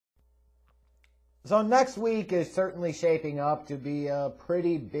So next week is certainly shaping up to be a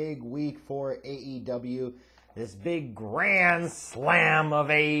pretty big week for AEW. This big grand slam of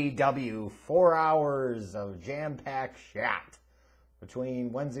AEW. 4 hours of jam-packed chat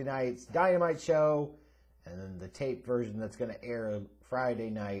between Wednesday night's Dynamite show and then the taped version that's going to air Friday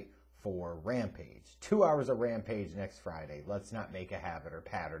night for Rampage. 2 hours of Rampage next Friday. Let's not make a habit or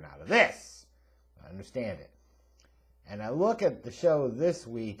pattern out of this. I understand it. And I look at the show this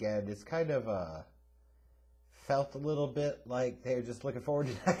week and it's kind of felt a little bit like they're just looking forward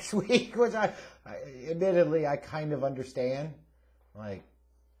to next week, which I admittedly, I kind of understand.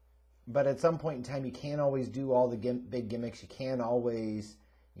 But at some point in time, you can't always do all the big gimmicks. You can't always,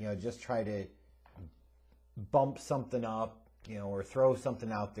 just try to bump something up, or throw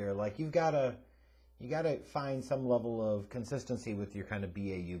something out there. Like you gotta find some level of consistency with your kind of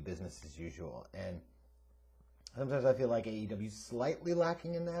BAU business as usual. And sometimes I feel like AEW is slightly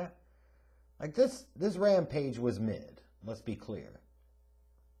lacking in that. Like this Rampage was mid, let's be clear.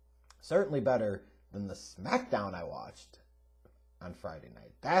 Certainly better than the SmackDown I watched on Friday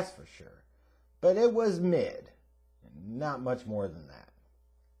night, that's for sure. But it was mid, not much more than that.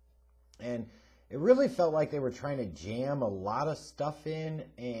 And it really felt like they were trying to jam a lot of stuff in,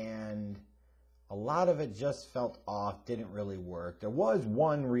 and a lot of it just felt off, didn't really work. There was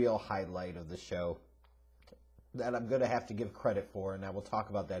one real highlight of the show that I'm going to have to give credit for, and I will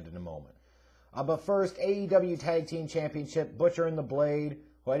talk about that in a moment. But first, AEW Tag Team Championship, Butcher and the Blade,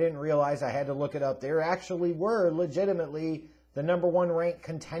 who I didn't realize, I had to look it up. They actually were legitimately the number one ranked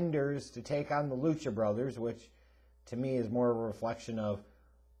contenders to take on the Lucha Brothers, which to me is more of a reflection of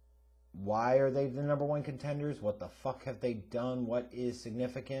why are they the number one contenders? What the fuck have they done? What is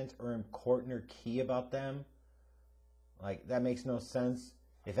significant or important or key about them? Like, that makes no sense.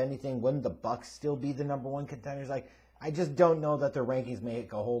 If anything, wouldn't the Bucks still be the number one contenders? Like, I just don't know that their rankings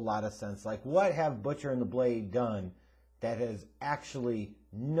make a whole lot of sense. Like, what have Butcher and the Blade done that is actually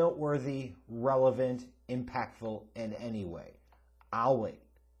noteworthy, relevant, impactful in any way? I'll wait.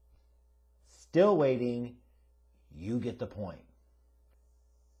 Still waiting. You get the point.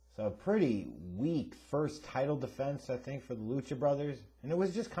 So a pretty weak first title defense, I think, for the Lucha Brothers. And it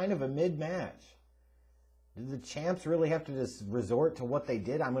was just kind of a mid-match. Did the champs really have to just resort to what they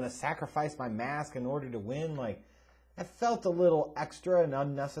did? I'm going to sacrifice my mask in order to win? Like, that felt a little extra and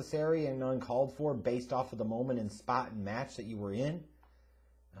unnecessary and uncalled for based off of the moment and spot and match that you were in.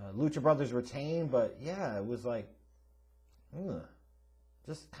 Lucha Brothers retained, but yeah, it was like,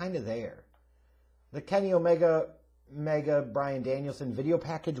 just kind of there. The Kenny Omega Bryan Danielson video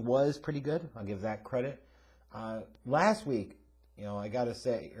package was pretty good. I'll give that credit. Last week, I got to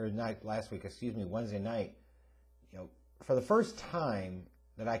say, or not last week, excuse me, Wednesday night, for the first time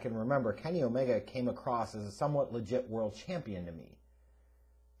that I can remember, Kenny Omega came across as a somewhat legit world champion to me.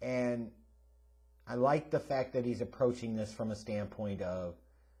 And I like the fact that he's approaching this from a standpoint of,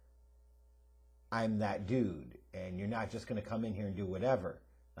 I'm that dude, and you're not just going to come in here and do whatever.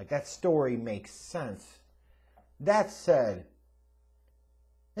 Like, that story makes sense. That said,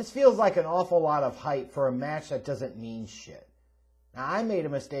 this feels like an awful lot of hype for a match that doesn't mean shit. Now, I made a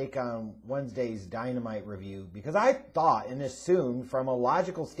mistake on Wednesday's Dynamite review because I thought and assumed from a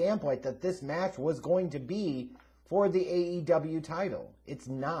logical standpoint that this match was going to be for the AEW title. It's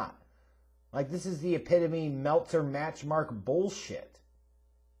not. Like, this is the epitome Meltzer matchmark bullshit.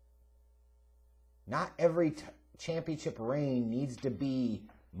 Not every championship reign needs to be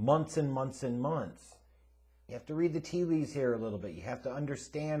months and months and months. You have to read the tea leaves here a little bit. You have to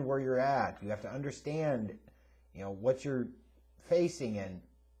understand where you're at. You have to understand, what you're facing, and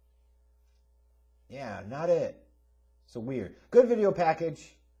yeah, not it. So weird. Good video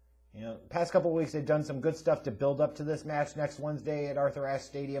package. Past couple of weeks they've done some good stuff to build up to this match next Wednesday at Arthur Ashe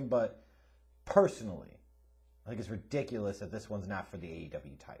Stadium, but personally, I think it's ridiculous that this one's not for the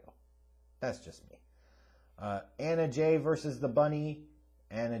AEW title. That's just me. Anna Jay versus the Bunny.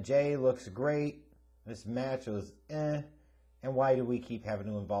 Anna Jay looks great. This match was And why do we keep having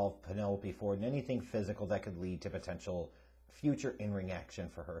to involve Penelope Ford in anything physical that could lead to potential future in-ring action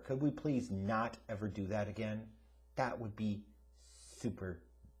for her? Could we please not ever do that again? That would be super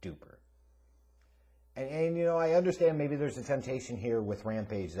duper. And I understand maybe there's a temptation here with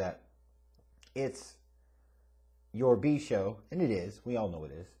Rampage that it's your B show, and it is. We all know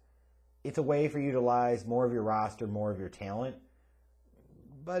it is. It's a way for you to utilize more of your roster, more of your talent.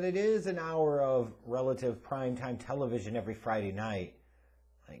 But it is an hour of relative primetime television every Friday night.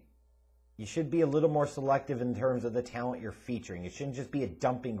 You should be a little more selective in terms of the talent you're featuring. It shouldn't just be a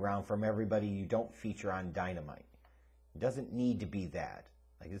dumping ground from everybody you don't feature on Dynamite. It doesn't need to be that.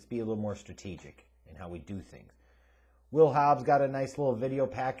 Let's be a little more strategic in how we do things. Will Hobbs got a nice little video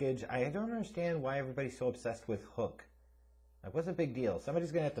package. I don't understand why everybody's so obsessed with Hook. Like, what's a big deal?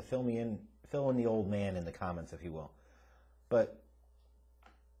 Somebody's going to have to fill in the old man in the comments, if you will. But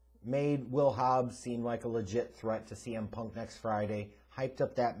made Will Hobbs seem like a legit threat to CM Punk next Friday. Hyped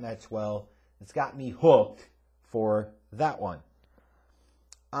up that match well. It's got me hooked for that one.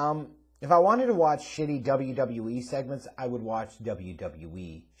 If I wanted to watch shitty WWE segments, I would watch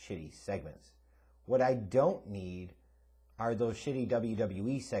WWE shitty segments. What I don't need are those shitty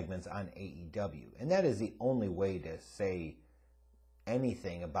WWE segments on AEW. And that is the only way to say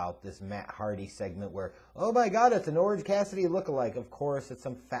anything about this Matt Hardy segment where, oh my God, it's an Orange Cassidy lookalike. Of course, it's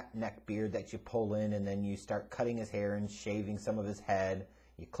some fat neck beard that you pull in and then you start cutting his hair and shaving some of his head.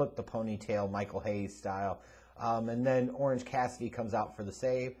 You clip the ponytail, Michael Hayes style. And then Orange Cassidy comes out for the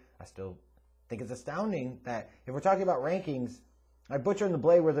save. I still think it's astounding that if we're talking about rankings, like Butcher and the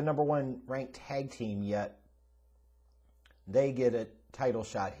Blade were the #1 ranked tag team, yet they get a title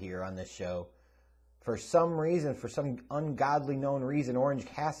shot here on this show. For some reason, for some ungodly known reason, Orange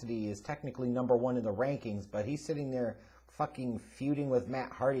Cassidy is technically #1 in the rankings, but he's sitting there fucking feuding with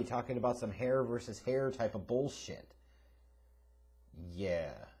Matt Hardy, talking about some hair versus hair type of bullshit.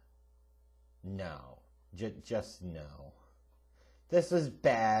 Yeah. No. Just no. This is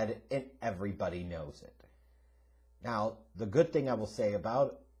bad, and everybody knows it. Now, the good thing I will say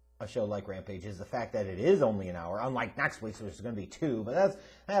about a show like Rampage is the fact that it is only an hour, unlike next week's, which is going to be 2, but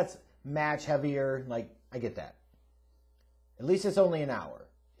that's match heavier. Like, I get that. At least it's only an hour.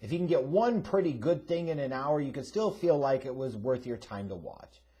 If you can get one pretty good thing in an hour, you can still feel like it was worth your time to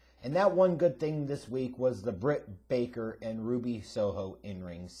watch. And that one good thing this week was the Britt Baker and Ruby Soho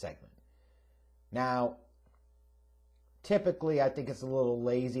in-ring segment. Now, typically, I think it's a little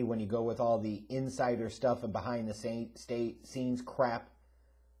lazy when you go with all the insider stuff and behind the scenes crap.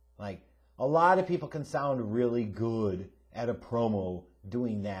 Like, a lot of people can sound really good at a promo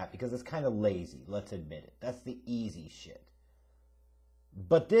doing that because it's kind of lazy, let's admit it. That's the easy shit.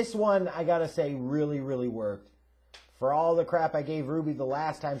 But this one, I gotta say, really, really worked. For all the crap I gave Ruby the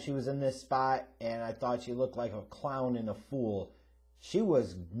last time she was in this spot, and I thought she looked like a clown and a fool, she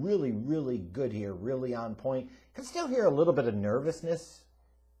was really, really good here, really on point. I can still hear a little bit of nervousness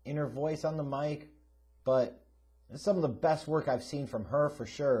in her voice on the mic, but it's some of the best work I've seen from her for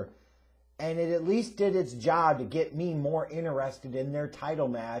sure. And it at least did its job to get me more interested in their title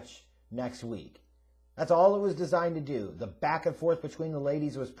match next week. That's all it was designed to do. The back and forth between the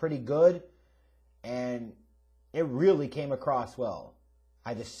ladies was pretty good, and it really came across well.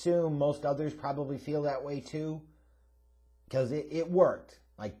 I'd assume most others probably feel that way too, because it worked.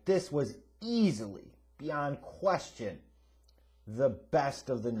 Like, this was easily, beyond question, the best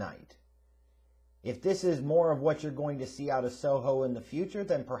of the night. If this is more of what you're going to see out of Soho in the future,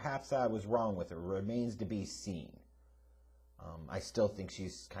 then perhaps I was wrong with her. It remains to be seen. I still think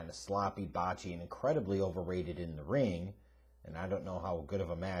she's kind of sloppy, botchy, and incredibly overrated in the ring. And I don't know how good of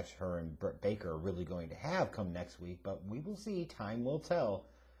a match her and Britt Baker are really going to have come next week, but we will see. Time will tell.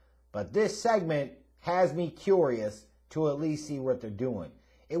 But this segment has me curious to at least see what they're doing.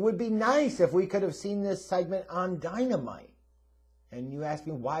 It would be nice if we could have seen this segment on Dynamite. And you ask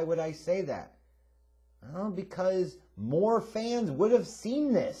me, why would I say that? Well, because more fans would have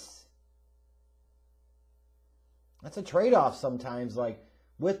seen this. That's a trade-off sometimes, like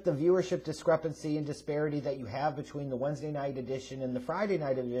with the viewership discrepancy and disparity that you have between the Wednesday night edition and the Friday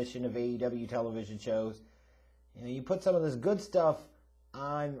night edition of AEW television shows. You know, you put some of this good stuff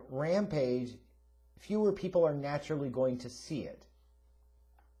on Rampage, fewer people are naturally going to see it.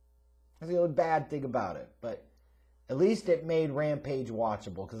 That's the only bad thing about it, but at least it made Rampage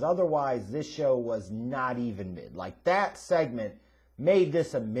watchable, because otherwise this show was not even mid. Like, that segment made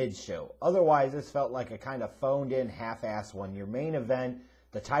this a mid show. Otherwise, this felt like a kind of phoned in, half-assed one. Your main event,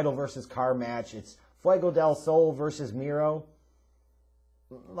 the title versus car match, it's Fuego del Sol versus Miro.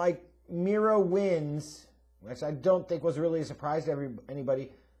 Like, Miro wins, which I don't think was really a surprise to anybody,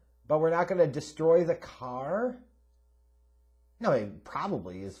 but we're not going to destroy the car? No, it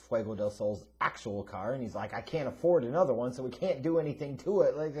probably is Fuego del Sol's actual car, and he's like, I can't afford another one, so we can't do anything to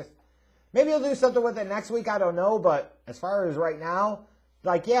it. Like, just, maybe he'll do something with it next week, I don't know, but as far as right now,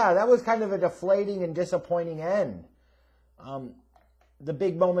 like, yeah, that was kind of a deflating and disappointing end. The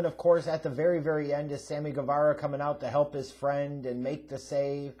big moment, of course, at the very, very end is Sammy Guevara coming out to help his friend and make the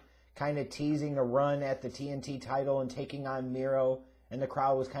save, kind of teasing a run at the TNT title and taking on Miro, and the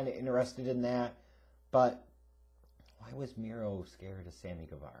crowd was kind of interested in that. But why was Miro scared of Sammy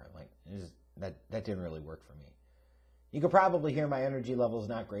Guevara? Like, that didn't really work for me. You could probably hear my energy level is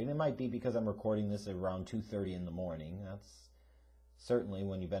not great. It might be because I'm recording this at around 2:30 in the morning. That's certainly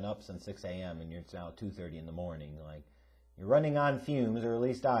when you've been up since 6 a.m. and it's now 2:30 in the morning. Like, You're running on fumes, or at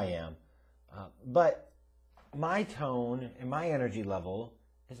least I am. But my tone and my energy level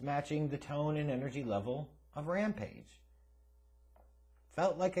is matching the tone and energy level of Rampage.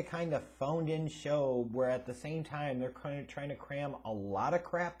 Felt like a kind of phoned-in show where at the same time they're kind of trying to cram a lot of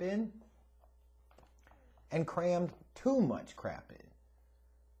crap in and crammed too much crap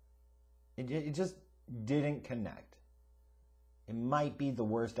in. It just didn't connect. It might be the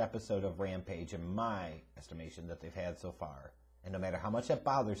worst episode of Rampage in my estimation that they've had so far. And no matter how much that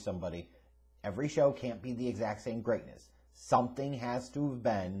bothers somebody, every show can't be the exact same greatness. Something has to have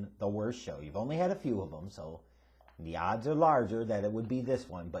been the worst show. You've only had a few of them, so the odds are larger that it would be this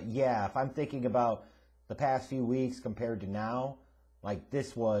one. But yeah, if I'm thinking about the past few weeks compared to now, like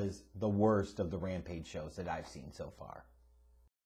this was the worst of the Rampage shows that I've seen so far.